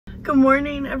Good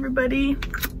morning, everybody.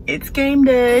 It's game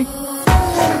day.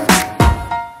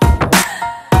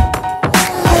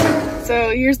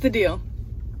 So here's the deal.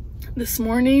 This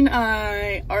morning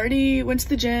I already went to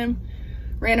the gym,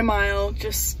 ran a mile,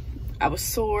 I was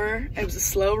sore. It was a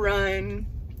slow run.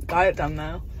 Got it done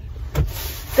though.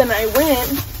 Then I went,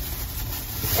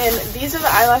 and these are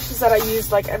the eyelashes that I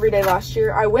used like every day last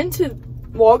year. I went to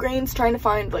Walgreens trying to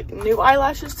find like new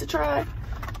eyelashes to try,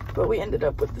 but we ended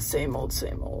up with the same old,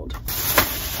 same old.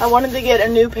 I wanted to get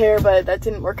a new pair, but that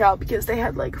didn't work out because they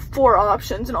had like 4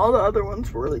 options and all the other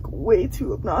ones were like way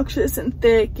too obnoxious and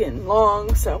thick and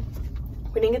long, so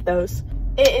we didn't get those.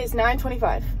 It is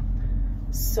 9:25,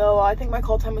 so I think my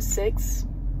call time was 6.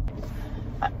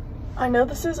 I know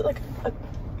this is like an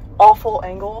awful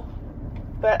angle,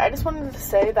 but I just wanted to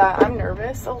say that I'm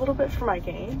nervous a little bit for my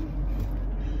game.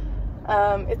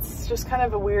 It's just kind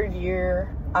of a weird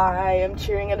year. I am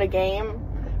cheering at a game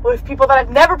with people that I've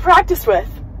never practiced with.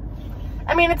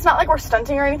 I mean, it's not like we're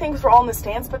stunting or anything because we're all in the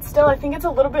stands, but still, I think it's a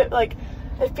little bit like,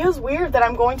 it feels weird that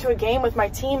I'm going to a game with my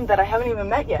team that I haven't even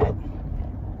met yet.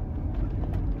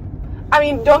 I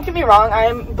mean, don't get me wrong, I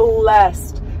am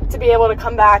blessed to be able to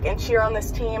come back and cheer on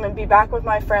this team and be back with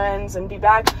my friends and be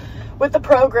back with the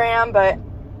program, but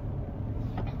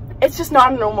it's just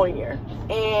not a normal year.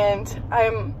 And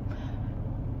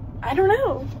I don't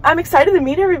know. I'm excited to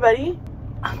meet everybody.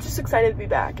 I'm just excited to be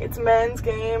back. It's a men's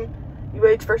game,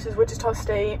 UH versus Wichita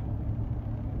State.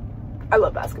 I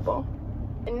love basketball.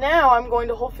 And now I'm going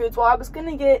to Whole Foods. Well, I was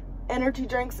gonna get energy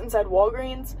drinks inside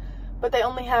Walgreens, but they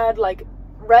only had like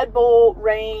Red Bull,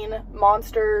 Reign,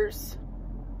 Monsters.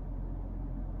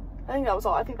 I think that was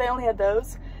all. I think they only had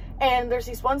those. And there's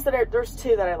these ones there's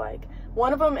 2 that I like.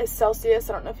 One of them is Celsius.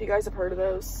 I don't know if you guys have heard of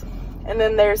those. And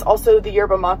then there's also the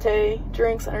yerba mate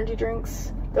drinks, energy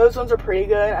drinks. Those ones are pretty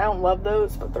good. I don't love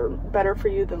those, but they're better for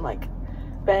you than like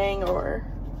Bang or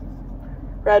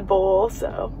Red Bull.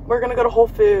 So we're gonna go to Whole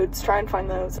Foods, try and find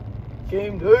those.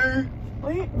 Game day.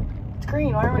 Wait, it's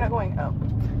green. Why are we not going? Oh,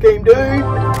 game day.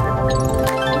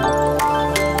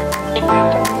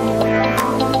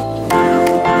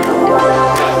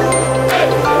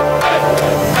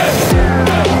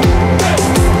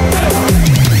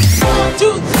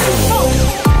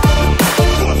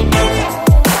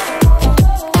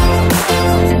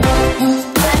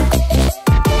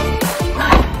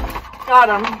 Got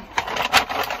him.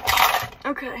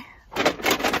 Okay.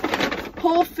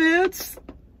 Whole Foods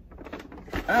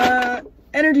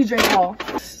energy drink haul.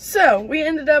 So we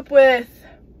ended up with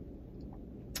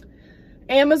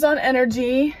Amazon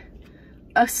Energy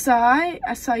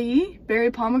acai berry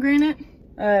pomegranate.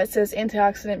 It says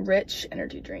antioxidant rich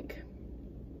energy drink.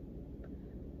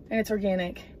 And it's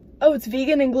organic. Oh, it's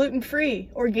vegan and gluten free.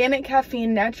 Organic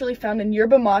caffeine naturally found in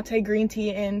yerba mate green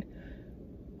tea and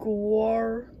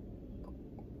guarana,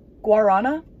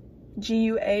 Guarana.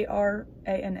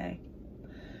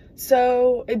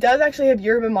 So it does actually have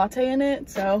yerba mate in it.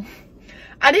 So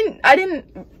I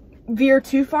didn't veer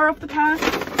too far off the path.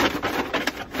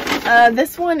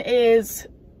 This one is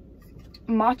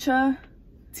matcha.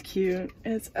 It's cute.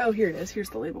 Oh, here it is.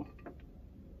 Here's the label.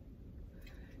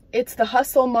 It's the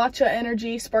Hustle Matcha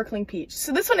Energy Sparkling Peach.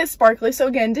 So this one is sparkly. So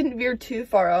again, didn't veer too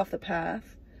far off the path.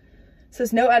 It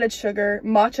says no added sugar,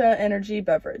 matcha energy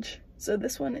beverage. So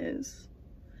this one it's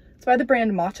by the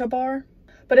brand Matcha Bar,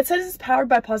 but it says it's powered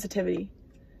by positivity,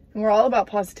 and we're all about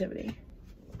positivity.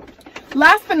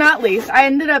 Last but not least, I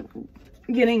ended up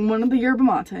getting one of the yerba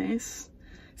mates.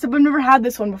 So I've never had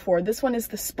this one before. This one is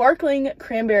the Sparkling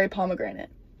Cranberry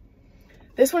Pomegranate.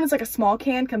 This one is like a small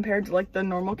can compared to like the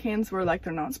normal cans where like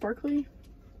they're not sparkly.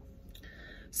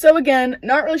 So again,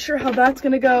 not really sure how that's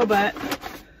gonna go, but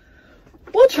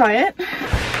we'll try it.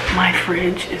 My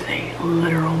fridge is a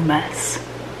literal mess.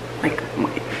 Like,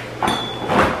 wait.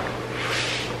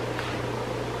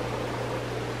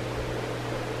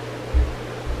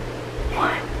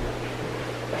 What?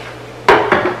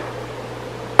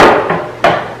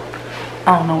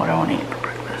 I don't know what I want to eat for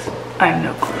breakfast. I have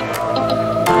no clue.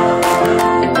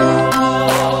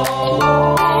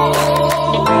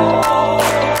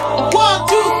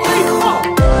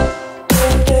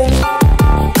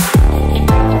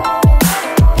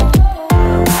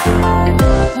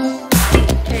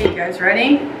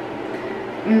 Ready?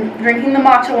 I'm drinking the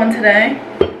matcha one today.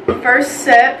 First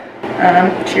sip.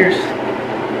 Cheers.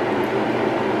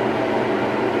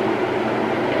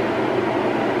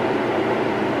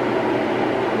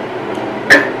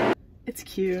 It's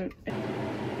cute.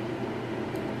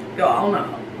 Y'all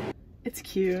know. It's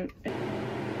cute.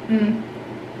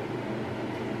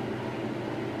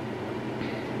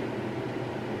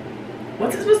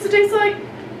 What's it supposed to taste like?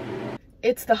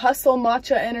 It's the Hustle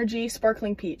Matcha Energy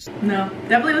Sparkling Peach. No,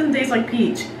 definitely doesn't taste like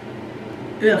peach.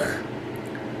 Ugh.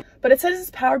 But it says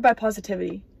it's powered by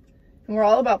positivity. And we're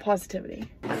all about positivity.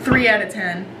 3 out of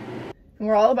 10. And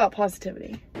we're all about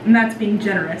positivity. And that's being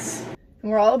generous.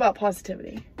 And we're all about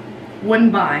positivity.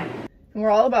 Wouldn't buy. And we're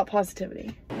all about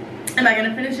positivity. Am I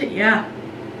gonna finish it? Yeah.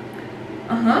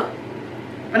 Uh-huh.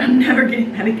 But I'm never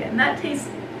getting that again. That tastes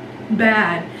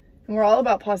bad. And we're all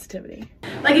about positivity.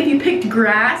 Like if you picked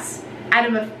grass out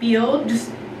of a field,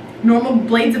 just normal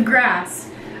blades of grass,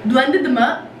 blended them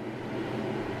up,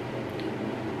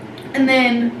 and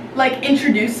then like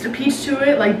introduced a peach to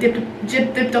it, like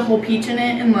dipped a whole peach in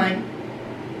it, and like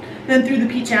then threw the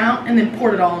peach out and then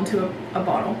poured it all into a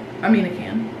bottle. I mean a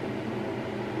can.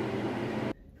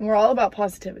 And we're all about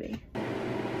positivity.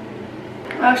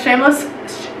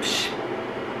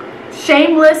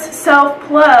 Shameless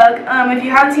self-plug. If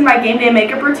you haven't seen my game day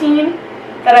makeup routine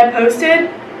that I posted,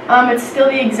 it's still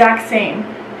the exact same.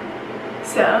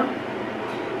 So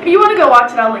if you want to go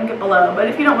watch it, I'll link it below, but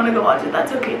if you don't want to go watch it,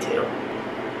 that's okay too.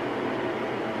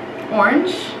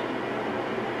 Orange?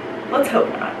 Let's hope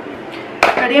not.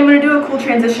 Ready? I'm going to do a cool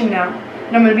transition now,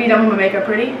 and I'm going to be done with my makeup.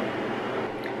 Ready?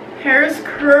 Hair is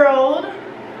curled,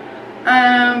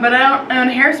 but I don't own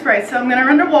hairspray, so I'm going to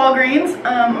run to Walgreens.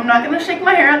 I'm not going to shake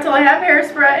my hair until I have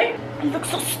hairspray. I look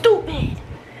so stupid,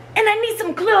 and I need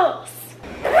some clothes.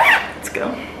 Let's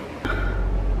go.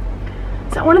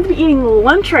 So I wanted to be eating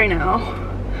lunch right now,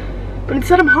 but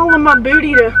instead I'm hauling my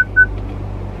booty to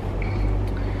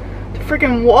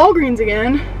freaking Walgreens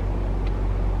again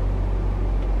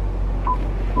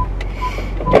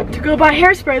to go buy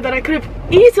hairspray that I could have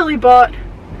easily bought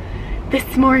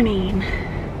this morning.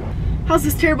 How's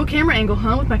this terrible camera angle,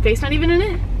 huh? With my face not even in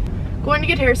it? Going to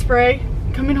get hairspray,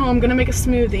 coming home, gonna make a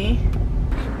smoothie.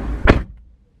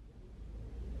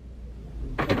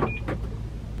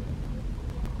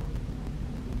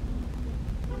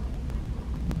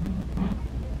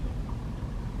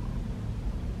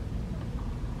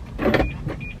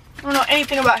 I don't know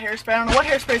anything about hairspray. I don't know what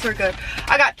hairsprays are good.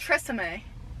 I got Tresemme.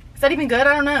 Is that even good?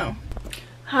 I don't know.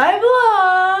 Hi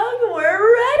vlog,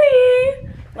 we're ready.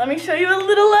 Let me show you a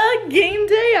little game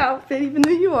day outfit, even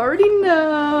though you already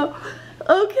know.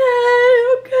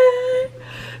 Okay.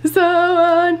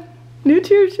 So, new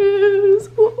cheer shoes.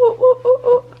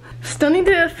 Still need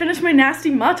to finish my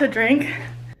nasty matcha drink.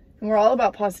 And we're all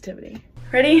about positivity.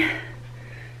 Ready?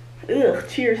 Ugh,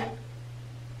 cheers.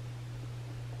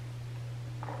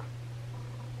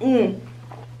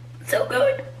 So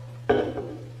good.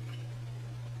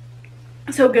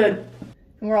 So good.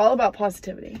 And we're all about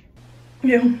positivity.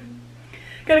 Yeah.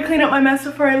 Gotta clean up my mess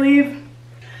before I leave.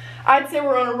 I'd say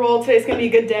we're on a roll. Today's gonna be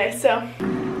a good day. So,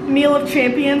 meal of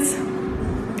champions.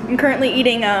 I'm currently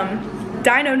eating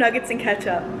dino nuggets and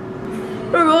ketchup.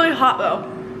 They're really hot though.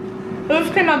 Those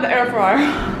came out of the air fryer.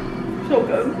 So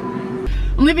good.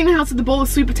 I'm leaving the house with a bowl of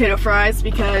sweet potato fries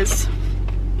because,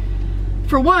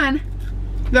 for one,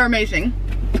 they're amazing.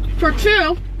 For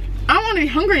two, I don't want to be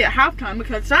hungry at halftime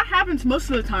because that happens most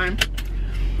of the time.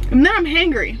 And then I'm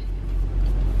hangry.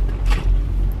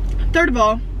 Third of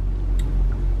all,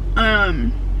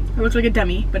 it looks like a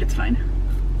dummy, but it's fine.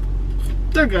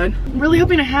 They're good. I'm really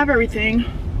hoping I have everything.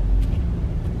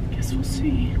 Guess we'll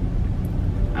see.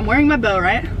 I'm wearing my bow,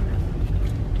 right?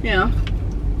 Yeah.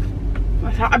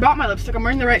 I bought my lipstick. I'm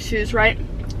wearing the right shoes, right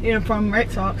uniform,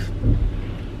 right socks.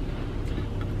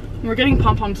 We're getting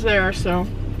pom-poms there, so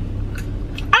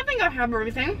I think I have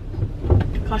everything.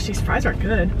 Gosh, these fries are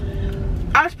good.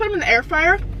 I just put them in the air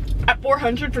fryer at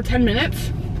 400 for 10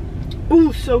 minutes.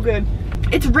 Ooh, so good.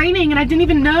 It's raining and I didn't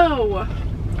even know. I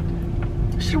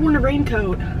should have worn a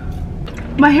raincoat.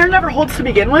 My hair never holds to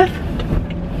begin with,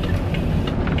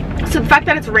 so the fact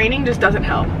that it's raining just doesn't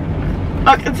help.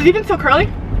 Is it even still curly?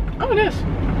 Oh, it is.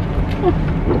 Oh.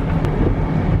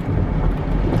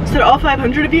 So to all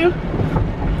 500 of you,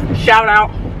 shout out.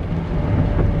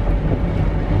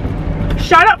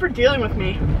 Shout out for dealing with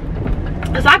me,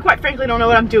 because I quite frankly don't know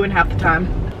what I'm doing half the time.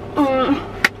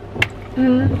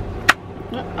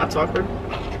 That's awkward.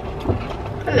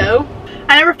 Hello.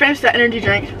 I never finished that energy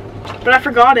drink, but I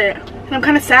forgot it, and I'm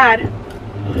kind of sad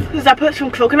because I put some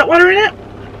coconut water in it,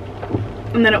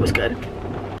 and then it was good.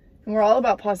 And we're all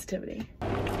about positivity.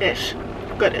 Ish.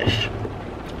 Good-ish.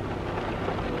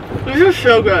 These are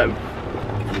so good.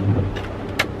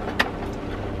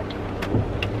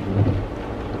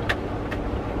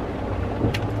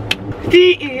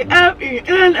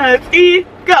 D-E-F-E-N-S-E,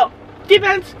 go!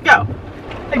 Defense, go!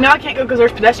 Like, now I can't go because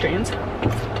there's pedestrians.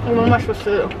 What am I supposed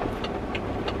to do?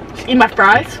 Just eat my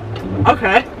fries?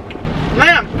 Okay.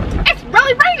 Man, it's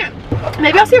really raining!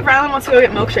 Maybe I'll see if Rylan wants to go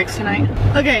get milkshakes tonight.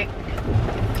 Okay,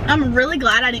 I'm really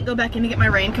glad I didn't go back in to get my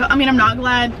raincoat. I mean, I'm not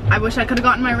glad. I wish I could have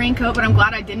gotten my raincoat, but I'm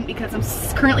glad I didn't because I'm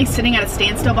currently sitting at a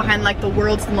standstill behind like the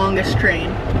world's longest train.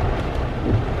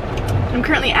 I'm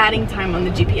currently adding time on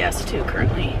the GPS too,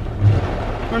 currently.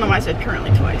 I don't know why I said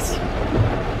currently twice.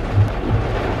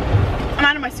 I'm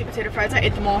out of my sweet potato fries. I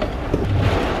ate them all.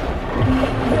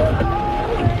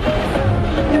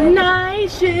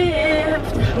 Night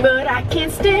shift, but I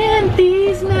can't stand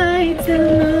these nights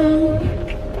alone.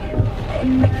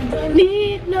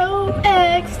 Need no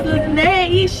explanation.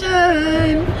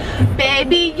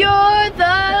 Baby, you're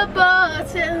the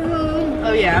boss at home.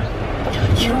 Oh yeah.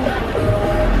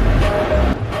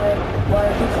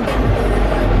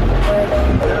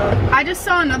 I just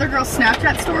saw another girl's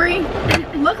Snapchat story.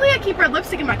 Luckily I keep red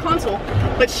lipstick in my console,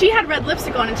 but she had red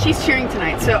lipstick on and she's cheering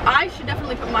tonight, so I should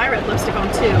definitely put my red lipstick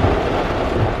on too.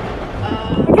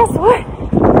 Guess what?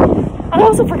 I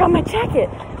also forgot my jacket.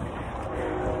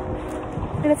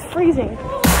 And it's freezing.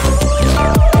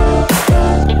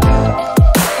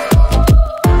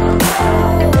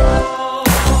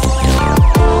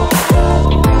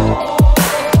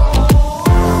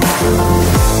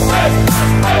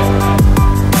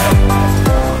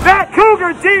 That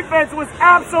Cougar defense was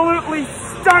absolutely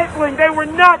stifling. They were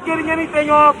not getting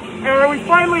anything off, and we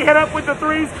finally hit up with the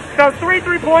threes. Those 3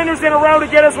 3-pointers in a row to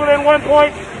get us within 1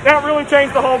 point. That really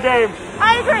changed the whole game.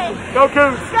 I agree. Go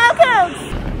Cougs. Go Cougs.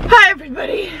 Hi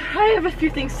everybody. I have a few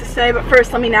things to say, but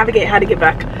first let me navigate how to get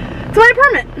back to my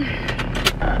apartment.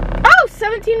 Oh,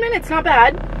 17 minutes, not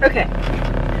bad. Okay.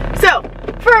 So,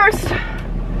 first,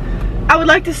 I would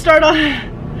like to start off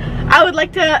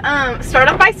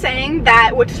by saying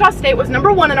that Wichita State was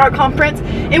 #1 in our conference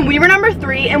and we were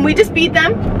 #3 and we just beat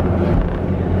them.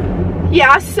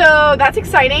 Yeah, so that's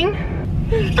exciting.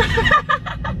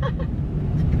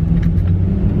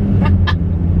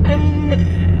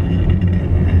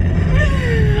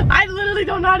 I literally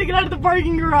don't know how to get out of the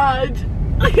parking garage.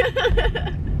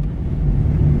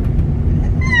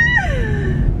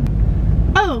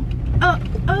 Oh.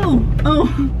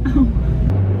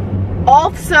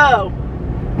 Also,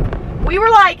 we were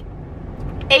like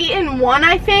 8-1,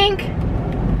 I think,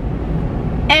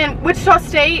 and Wichita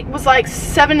State was like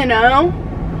 7-0.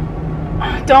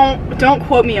 Don't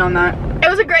quote me on that. It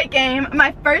was a great game,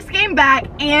 my first game back,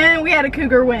 and we had a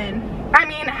Cougar win. I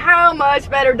mean, how much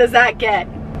better does that get?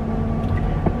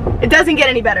 It doesn't get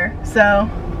any better, so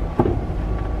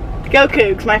go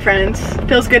Cougs, my friends.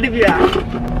 Feels good to be back.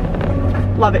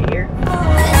 Love it here.